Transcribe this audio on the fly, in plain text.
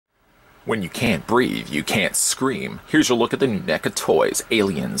When you can't breathe, you can't scream. Here's your look at the new NECA toys.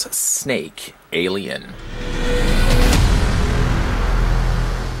 Aliens, Snake, Alien.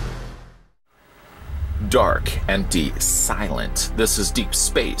 Dark, empty, silent. This is deep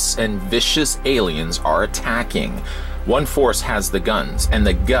space, and vicious aliens are attacking. One force has the guns and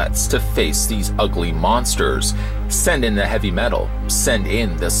the guts to face these ugly monsters. Send in the heavy metal. Send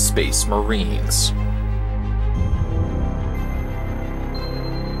in the Space Marines.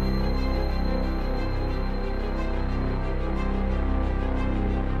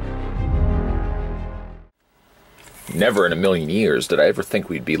 Never in a million years did I ever think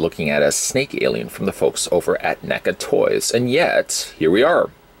we'd be looking at a snake alien from the folks over at NECA Toys. And yet, here we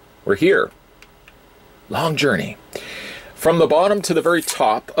are. We're here. Long journey. From the bottom to the very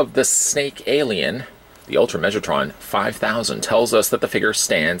top of the snake alien, the Ultra Megatron 5000 tells us that the figure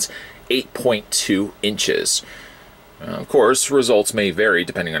stands 8.2 inches. Of course, results may vary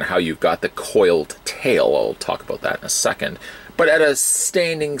depending on how you've got the coiled tail. I'll talk about that in a second. But at a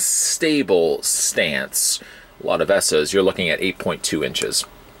standing, stable stance, a lot of S's, you're looking at 8.2 inches.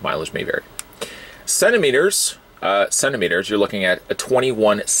 Mileage may vary. Centimeters, you're looking at a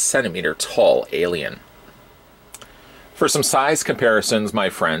 21 centimeter tall alien. For some size comparisons,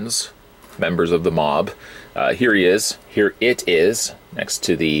 my friends, members of the mob, here it is, next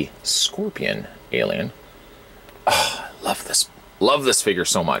to the Scorpion alien. Oh, I love this figure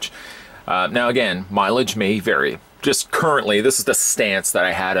so much. Now again, mileage may vary. Just currently, this is the stance that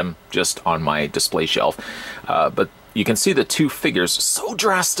I had him just on my display shelf. But you can see the two figures so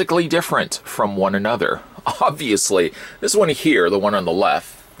drastically different from one another. Obviously, this one here, the one on the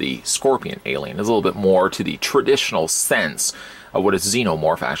left, the Scorpion alien, is a little bit more to the traditional sense of what a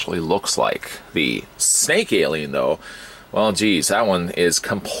xenomorph actually looks like. The snake alien, though, well, geez, that one is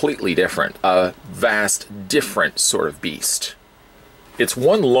completely different. A vast, different sort of beast. Its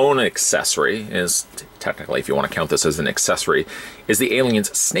one lone accessory is, technically, if you want to count this as an accessory, is the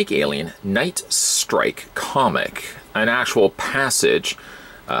Alien's Snake Alien Night Strike comic, an actual passage,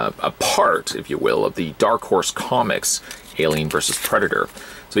 a part, if you will, of the Dark Horse Comics Alien vs. Predator.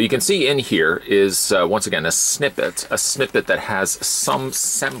 So you can see in here is, once again, a snippet that has some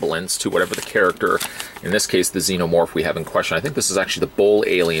semblance to whatever the character, in this case, the xenomorph we have in question. I think this is actually the bull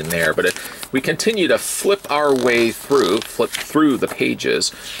alien there, but if we continue to flip through the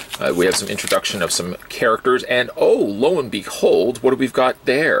pages, we have some introduction of some characters, and oh, lo and behold, what have we got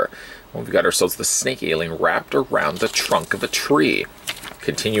there? Well, we've got ourselves the snake alien wrapped around the trunk of a tree.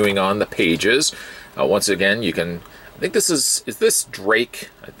 Continuing on the pages, once again, you can... I think this is this Drake?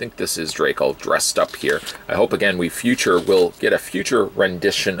 I think this is Drake all dressed up here. I hope, again, we'll get a future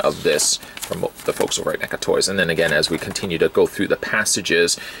rendition of this from the folks over at NECA Toys. And then, again, as we continue to go through the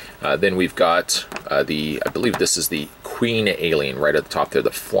passages, then we've got I believe this is the Queen Alien right at the top there,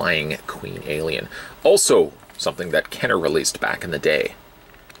 the Flying Queen Alien. Also something that Kenner released back in the day.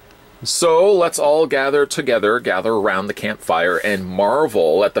 So let's all gather around the campfire and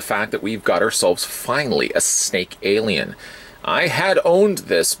marvel at the fact that we've got ourselves finally a snake alien. I had owned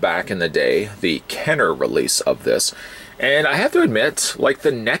this back in the day, the Kenner release of this, and I have to admit, like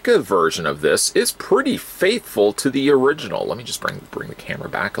the NECA version of this is pretty faithful to the original. Let me just bring the camera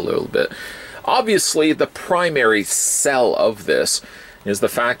back a little bit. Obviously, the primary sell of this is the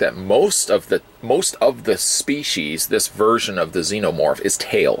fact that most of the species, this version of the xenomorph, is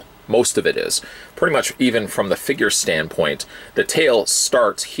tail. Most of it is. Pretty much even from the figure standpoint, the tail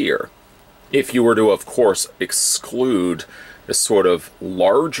starts here. If you were to, of course, exclude this sort of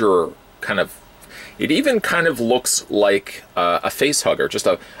larger kind of... It even kind of looks like a face hugger, just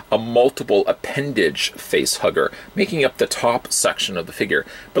a multiple appendage face hugger, making up the top section of the figure.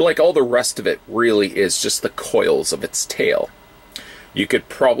 But like all the rest of it really is just the coils of its tail. You could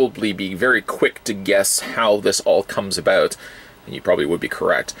probably be very quick to guess how this all comes about. And you probably would be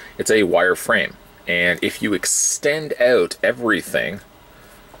correct. It's a wire frame. And if you extend out everything,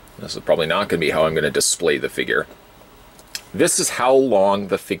 this is probably not going to be how I'm going to display the figure. This is how long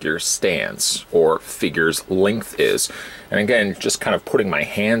the figure stands, or figure's length is. And again, just kind of putting my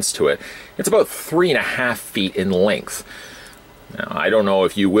hands to it, it's about 3.5 feet in length. Now, I don't know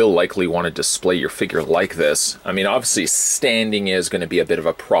if you will likely want to display your figure like this. I mean, obviously, standing is going to be a bit of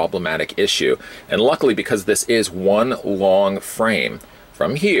a problematic issue. And luckily, because this is one long frame,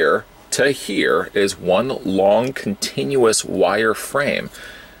 from here to here is one long continuous wire frame.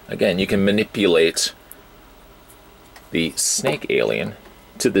 Again, you can manipulate the snake alien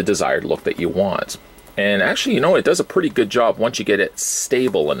to the desired look that you want. And actually, you know, it does a pretty good job once you get it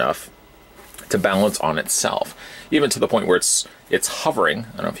stable enough to balance on itself. Even to the point where it's hovering.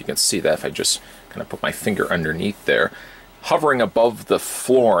 I don't know if you can see that if I just kind of put my finger underneath there. Hovering above the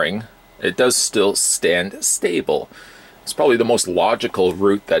flooring it does still stand stable. It's probably the most logical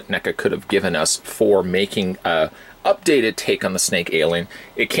route that NECA could have given us for making a updated take on the snake alien.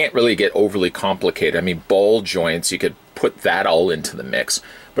 It can't really get overly complicated. I mean, ball joints, you could put that all into the mix.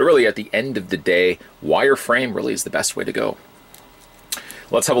 But really, at the end of the day, wireframe really is the best way to go.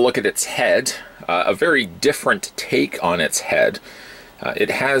 Let's have a look at its head. A very different take on its head. It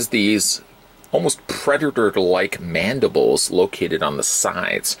has these almost predator-like mandibles located on the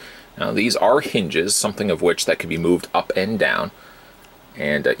sides. Now, these are hinges, something of which that can be moved up and down.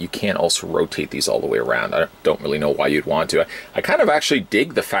 And you can also rotate these all the way around. I don't really know why you'd want to. I kind of actually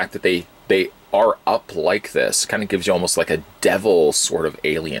dig the fact that they are up like this. Kind of gives you almost like a devil sort of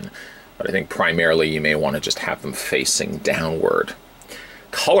alien. But I think primarily you may want to just have them facing downward.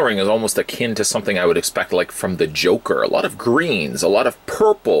 Coloring is almost akin to something I would expect like from the Joker. A lot of greens, a lot of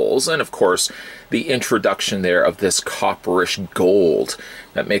purples, and of course the introduction there of this copperish gold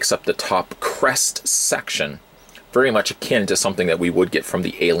that makes up the top crest section. Very much akin to something that we would get from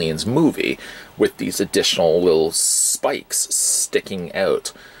the Aliens movie, with these additional little spikes sticking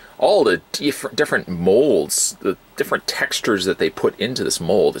out. All the different molds, the different textures that they put into this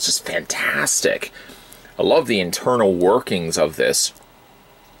mold, it's just fantastic. I love the internal workings of this.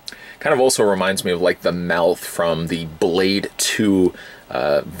 Kind of also reminds me of like the mouth from the Blade 2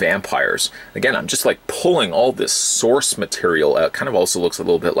 vampires. Again, I'm just like pulling all this source material out. Kind of also looks a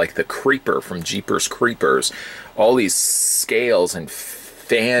little bit like the Creeper from Jeepers Creepers. All these scales and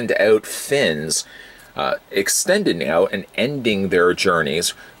fanned out fins extending out and ending their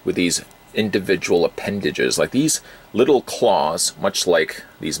journeys with these individual appendages. Like these little claws, much like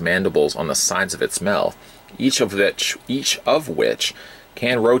these mandibles on the sides of its mouth, each of which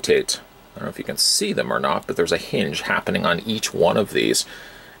can rotate. I don't know if you can see them or not, but there's a hinge happening on each one of these,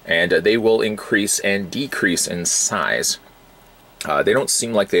 and they will increase and decrease in size. They don't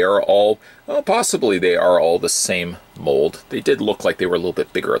seem like they are all, well, possibly they are all the same mold. They did look like they were a little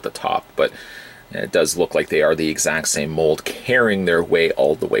bit bigger at the top, but it does look like they are the exact same mold, carrying their way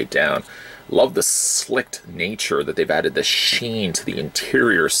all the way down. Love the slicked nature that they've added the sheen to the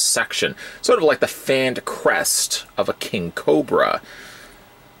interior section, sort of like the fanned crest of a king cobra.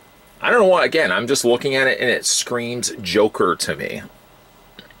 I don't know why, again, I'm just looking at it and it screams Joker to me.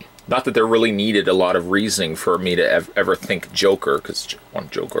 Not that there really needed a lot of reasoning for me to ever think Joker, because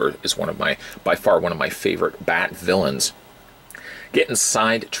Joker is by far one of my favorite Bat villains. Getting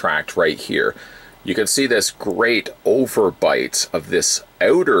sidetracked right here. You can see this great overbite of this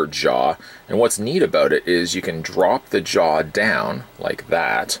outer jaw, and what's neat about it is you can drop the jaw down like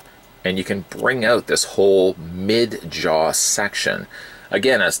that, and you can bring out this whole mid-jaw section.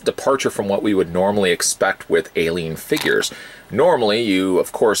 Again, a departure from what we would normally expect with alien figures. Normally, you,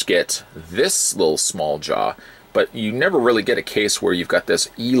 of course, get this little small jaw, but you never really get a case where you've got this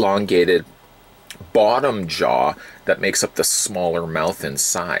elongated bottom jaw that makes up the smaller mouth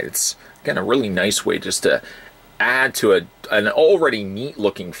inside. It's, again, a really nice way just to add to an already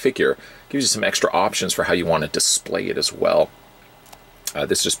neat-looking figure. Gives you some extra options for how you want to display it as well.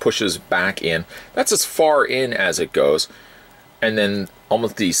 This just pushes back in. That's as far in as it goes. And then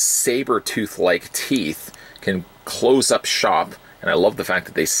almost these saber-tooth-like teeth can close up shop, and I love the fact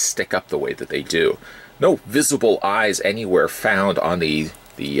that they stick up the way that they do. No visible eyes anywhere found on the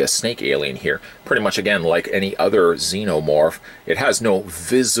snake alien here. Pretty much, again, like any other xenomorph, it has no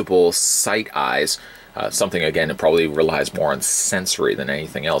visible sight eyes. Something, again, it probably relies more on sensory than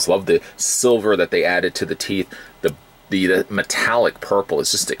anything else. Love the silver that they added to the teeth. The metallic purple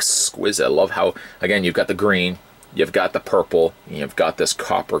is just exquisite. I love how, again, you've got the green, you've got the purple, and you've got this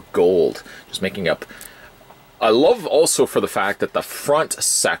copper gold, just making up. I love also for the fact that the front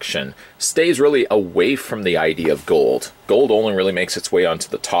section stays really away from the idea of gold. Gold only really makes its way onto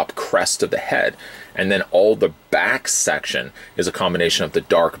the top crest of the head, and then all the back section is a combination of the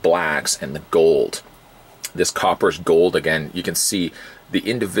dark blacks and the gold. This copper's gold, again, you can see the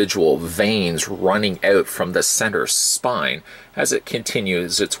individual veins running out from the center spine as it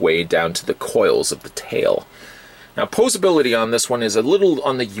continues its way down to the coils of the tail. Now, posability on this one is a little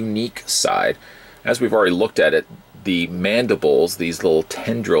on the unique side. As we've already looked at it, the mandibles, these little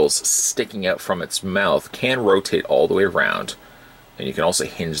tendrils sticking out from its mouth, can rotate all the way around, and you can also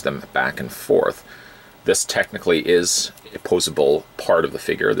hinge them back and forth. This technically is a posable part of the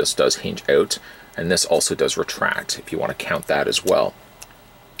figure. This does hinge out, and this also does retract, if you want to count that as well.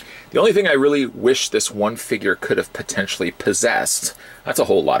 The only thing I really wish this one figure could have potentially possessed, that's a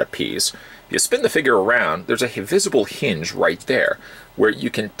whole lot of peas. You spin the figure around, there's a visible hinge right there where you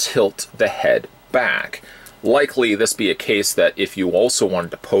can tilt the head back. Likely this be a case that if you also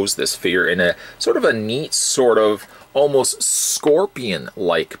wanted to pose this figure in a sort of a neat sort of almost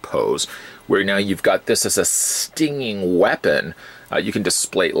scorpion-like pose, where now you've got this as a stinging weapon. You can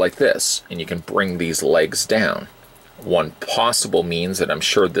display it like this, and you can bring these legs down. One possible means, and I'm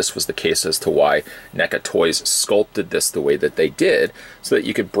sure this was the case as to why NECA Toys sculpted this the way that they did, so that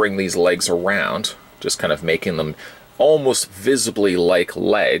you could bring these legs around, just kind of making them almost visibly like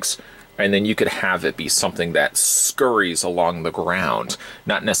legs, and then you could have it be something that scurries along the ground,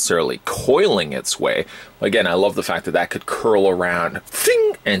 not necessarily coiling its way. Again, I love the fact that that could curl around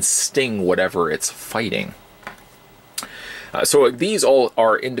and sting whatever it's fighting. So these all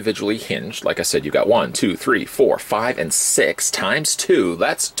are individually hinged. Like I said, you've got 1, 2, 3, 4, 5, and 6 times 2.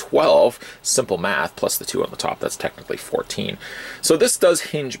 That's 12. Simple math, plus the 2 on the top. That's technically 14. So this does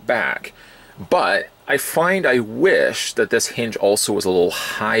hinge back. But I find I wish that this hinge also was a little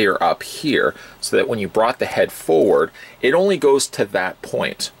higher up here, so that when you brought the head forward, it only goes to that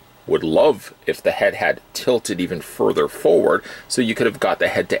point. Would love if the head had tilted even further forward, so you could have got the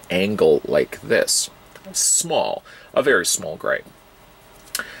head to angle like this. Small, a very small grape.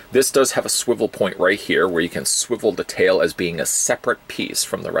 This does have a swivel point right here where you can swivel the tail as being a separate piece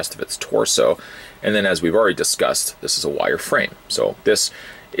from the rest of its torso. And then, as we've already discussed, this is a wire frame. So this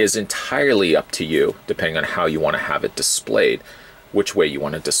is entirely up to you, depending on how you want to have it displayed, which way you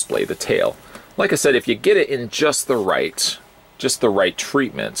want to display the tail. Like I said, if you get it in just the right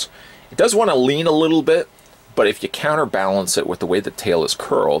treatment, it does want to lean a little bit, but if you counterbalance it with the way the tail is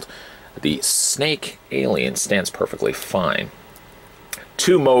curled, the snake alien stands perfectly fine.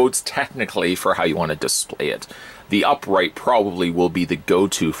 2 modes technically for how you want to display it. The upright probably will be the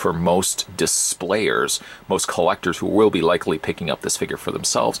go-to for most displayers, most collectors who will be likely picking up this figure for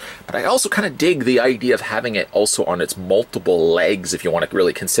themselves. But I also kind of dig the idea of having it also on its multiple legs, if you want to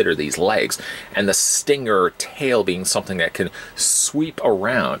really consider these legs, and the stinger tail being something that can sweep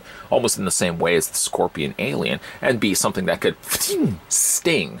around, almost in the same way as the scorpion alien, and be something that could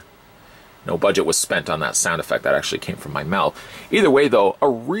sting. No budget was spent on that sound effect. That actually came from my mouth. Either way, though, a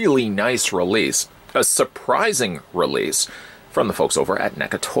really nice release. A surprising release from the folks over at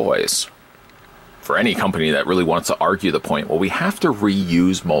NECA Toys. For any company that really wants to argue the point, well, we have to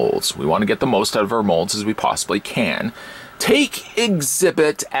reuse molds. We want to get the most out of our molds as we possibly can. Take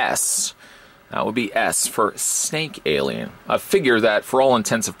Exhibit S. That would be S for Snake Alien, a figure that, for all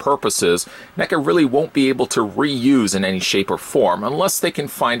intents and purposes, NECA really won't be able to reuse in any shape or form unless they can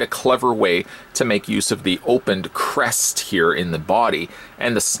find a clever way to make use of the opened crest here in the body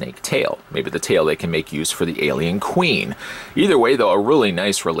and the snake tail. Maybe the tail they can make use for the Alien Queen. Either way, though, a really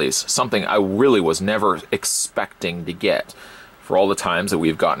nice release, something I really was never expecting to get. For all the times that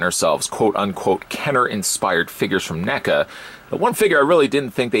we've gotten ourselves quote-unquote Kenner-inspired figures from NECA, the one figure I really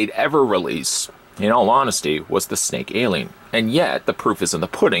didn't think they'd ever release, in all honesty, was the Snake Alien. And yet, the proof is in the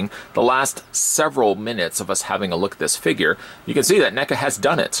pudding. The last several minutes of us having a look at this figure, you can see that NECA has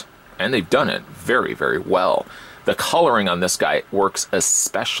done it. And they've done it very, very well. The coloring on this guy works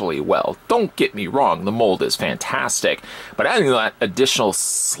especially well. Don't get me wrong, the mold is fantastic, but adding that additional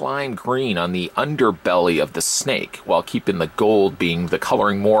slime green on the underbelly of the snake, while keeping the gold being the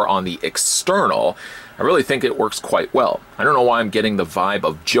coloring more on the external, I really think it works quite well. I don't know why I'm getting the vibe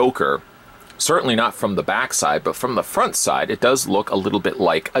of Joker. Certainly not from the back side, but from the front side, it does look a little bit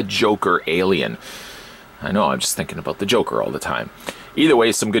like a Joker alien. I know, I'm just thinking about the Joker all the time. Either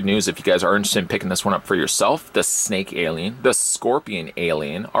way, some good news if you guys are interested in picking this one up for yourself. The Snake Alien, the Scorpion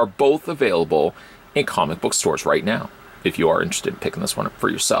Alien are both available in comic book stores right now, if you are interested in picking this one up for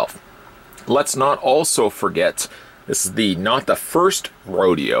yourself. Let's not also forget, this is not the first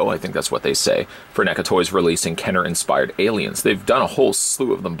rodeo, I think that's what they say, for NECA Toys releasing Kenner-inspired aliens. They've done a whole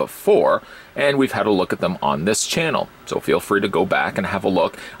slew of them before, and we've had a look at them on this channel. So feel free to go back and have a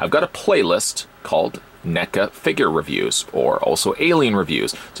look. I've got a playlist called NECA figure reviews, or also alien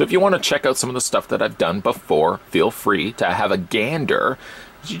reviews. So if you want to check out some of the stuff that I've done before, feel free to have a gander.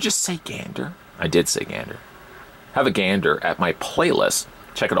 Did you just say gander? I did say gander. Have a gander at my playlist.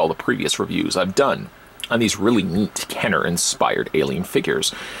 Check out all the previous reviews I've done on these really neat Kenner-inspired alien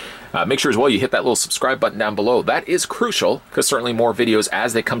figures. Make sure as well you hit that little subscribe button down below. That is crucial, because certainly more videos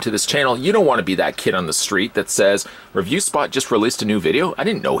as they come to this channel. You don't want to be that kid on the street that says, Review Spot just released a new video. I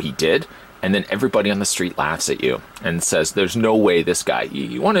didn't know he did. And then everybody on the street laughs at you and says, there's no way this guy,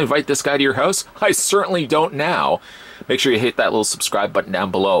 you want to invite this guy to your house? I certainly don't now. Make sure you hit that little subscribe button down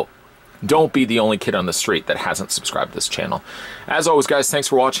below. Don't be the only kid on the street that hasn't subscribed to this channel. As always, guys, thanks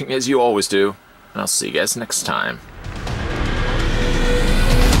for watching, as you always do. And I'll see you guys next time.